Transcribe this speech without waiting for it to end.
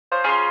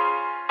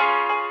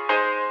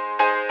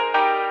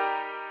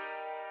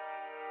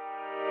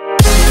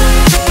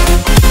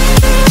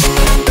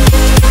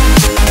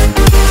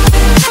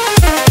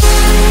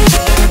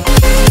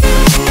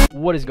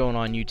What is going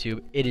on, YouTube?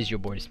 It is your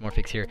boy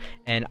Dysmorphix here,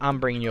 and I'm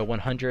bringing you a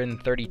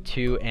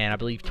 132 and I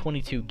believe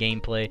 22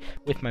 gameplay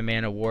with my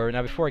Man of War.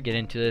 Now, before I get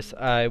into this,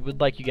 I would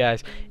like you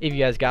guys, if you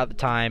guys got the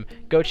time,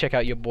 go check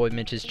out your boy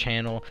Mitch's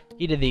channel.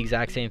 He did the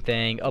exact same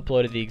thing,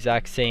 uploaded the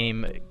exact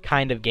same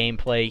kind of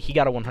gameplay. He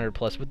got a 100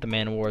 plus with the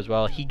Man of War as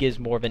well. He gives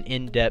more of an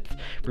in-depth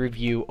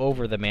review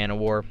over the Man of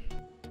War.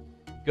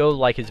 Go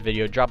like his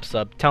video, drop a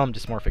sub, tell him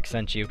Dysmorphix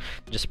sent you,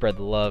 just spread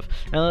the love.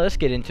 Now let's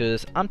get into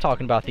this. I'm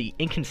talking about the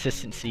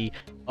inconsistency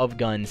of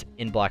guns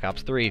in Black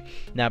Ops 3.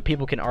 Now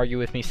people can argue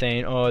with me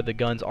saying, oh, the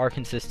guns are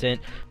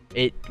consistent.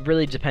 It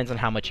really depends on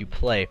how much you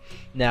play.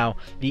 Now,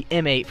 the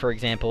M8, for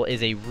example,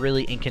 is a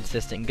really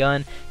inconsistent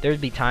gun. There'd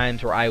be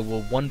times where I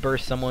will one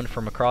burst someone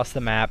from across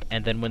the map,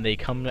 and then when they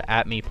come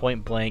at me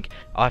point blank,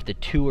 I'll have to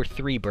 2 or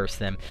 3 burst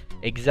them.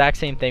 Exact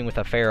same thing with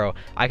a Pharaoh.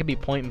 I could be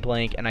point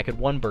blank and I could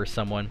one burst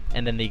someone,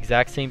 and then the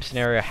exact same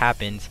scenario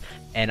happens,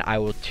 and I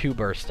will 2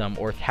 burst them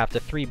or have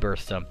to 3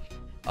 burst them.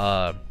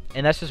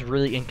 And that's just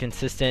really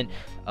inconsistent.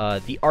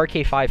 The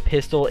RK5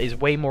 pistol is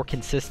way more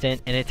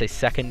consistent, and it's a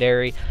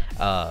secondary.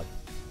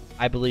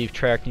 I believe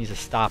Treyarch needs to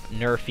stop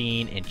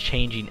nerfing and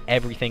changing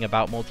everything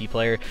about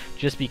multiplayer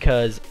just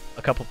because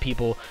a couple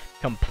people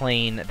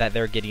complain that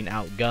they're getting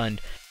outgunned,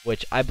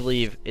 which I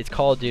believe it's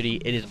Call of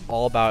Duty. It is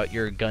all about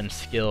your gun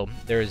skill.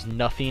 There is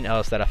nothing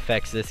else that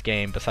affects this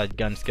game besides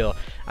gun skill.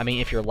 I mean,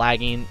 if you're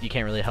lagging, you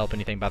can't really help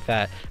anything about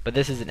that, but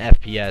this is an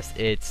FPS.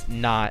 It's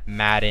not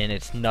Madden.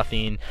 It's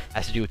nothing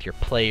has to do with your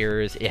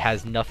players. It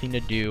has nothing to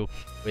do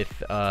with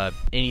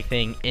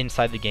anything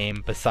inside the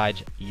game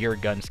besides your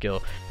gun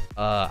skill.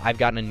 I've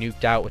gotten a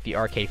nuked out with the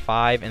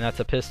RK5, and that's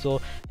a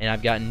pistol, and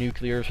I've gotten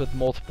nuclears with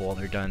multiple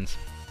other guns.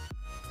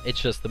 It's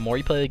just the more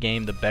you play the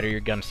game, the better your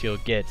gun skill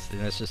gets,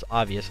 and it's just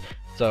obvious.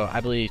 So I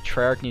believe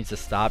Treyarch needs to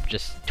stop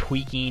just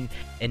tweaking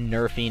and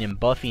nerfing and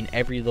buffing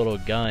every little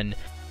gun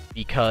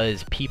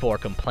because people are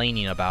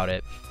complaining about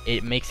it.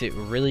 It makes it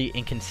really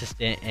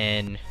inconsistent,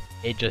 and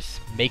it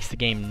just makes the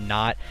game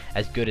not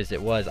as good as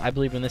it was. I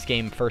believe when this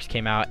game first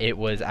came out, it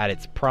was at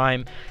its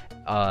prime.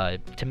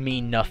 To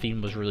me,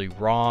 nothing was really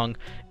wrong.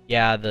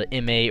 Yeah, the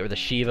M8 or the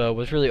Shiva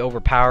was really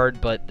overpowered,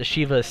 but the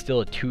Shiva is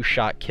still a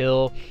 2-shot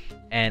kill,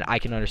 and I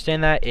can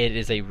understand that. It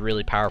is a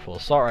really powerful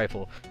assault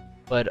rifle.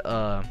 But,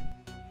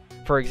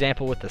 for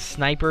example, with the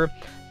sniper,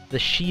 the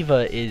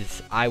Shiva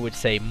is, I would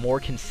say, more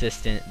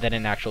consistent than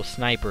an actual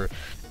sniper.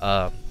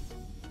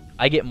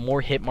 I get more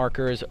hit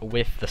markers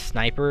with the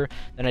sniper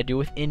than I do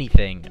with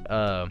anything.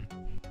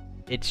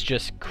 It's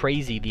just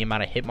crazy the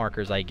amount of hit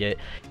markers I get,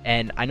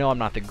 and I know I'm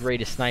not the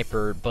greatest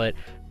sniper, but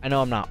I know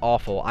I'm not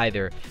awful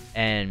either.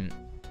 And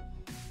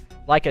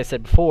like I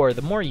said before,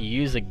 the more you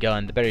use a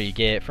gun, the better you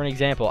get. For an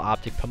example,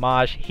 Optic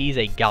Pomage, he's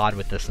a god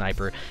with the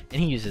sniper,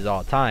 and he uses it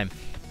all the time.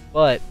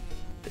 But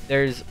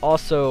there's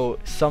also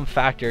some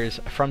factors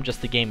from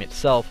just the game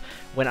itself.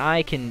 When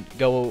I can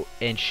go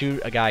and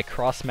shoot a guy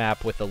cross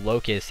map with a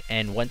Locust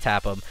and one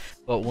tap him,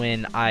 but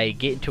when I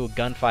get into a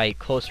gunfight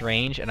close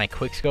range and I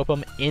quickscope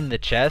him in the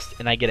chest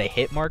and I get a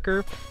hit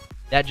marker,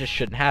 that just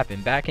shouldn't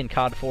happen. Back in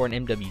COD 4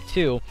 and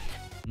MW2,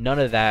 none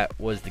of that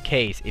was the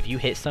case. If you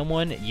hit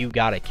someone, you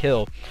got a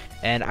kill.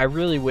 And I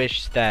really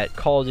wish that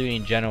Call of Duty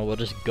in general will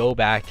just go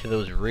back to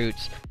those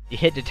roots. The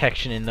hit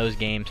detection in those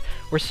games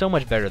were so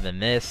much better than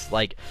this.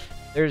 Like,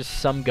 there's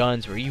some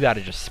guns where you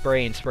gotta just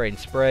spray and spray and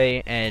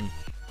spray, and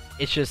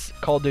it's just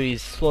Call of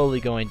Duty's slowly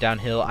going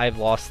downhill. I've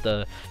lost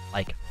the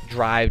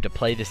drive to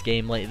play this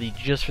game lately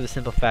just for the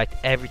simple fact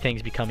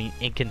everything's becoming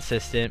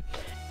inconsistent,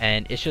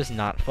 and it's just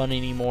not fun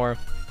anymore.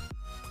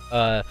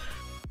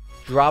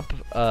 Drop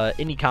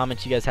any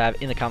comments you guys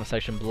have in the comment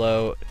section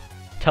below.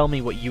 Tell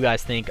me what you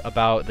guys think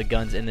about the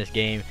guns in this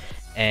game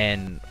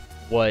and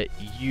what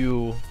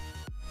you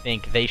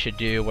think they should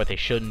do, what they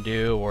shouldn't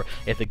do, or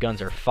if the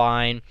guns are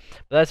fine.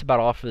 But that's about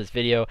all for this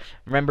video.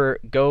 Remember,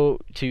 go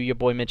to your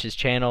boy Mitch's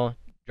channel,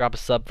 drop a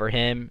sub for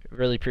him.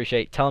 Really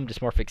appreciate. Tell him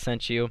Dysmorphix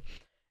sent you.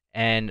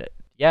 And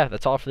yeah,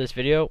 that's all for this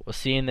video. We'll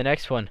see you in the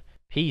next one.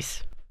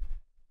 Peace.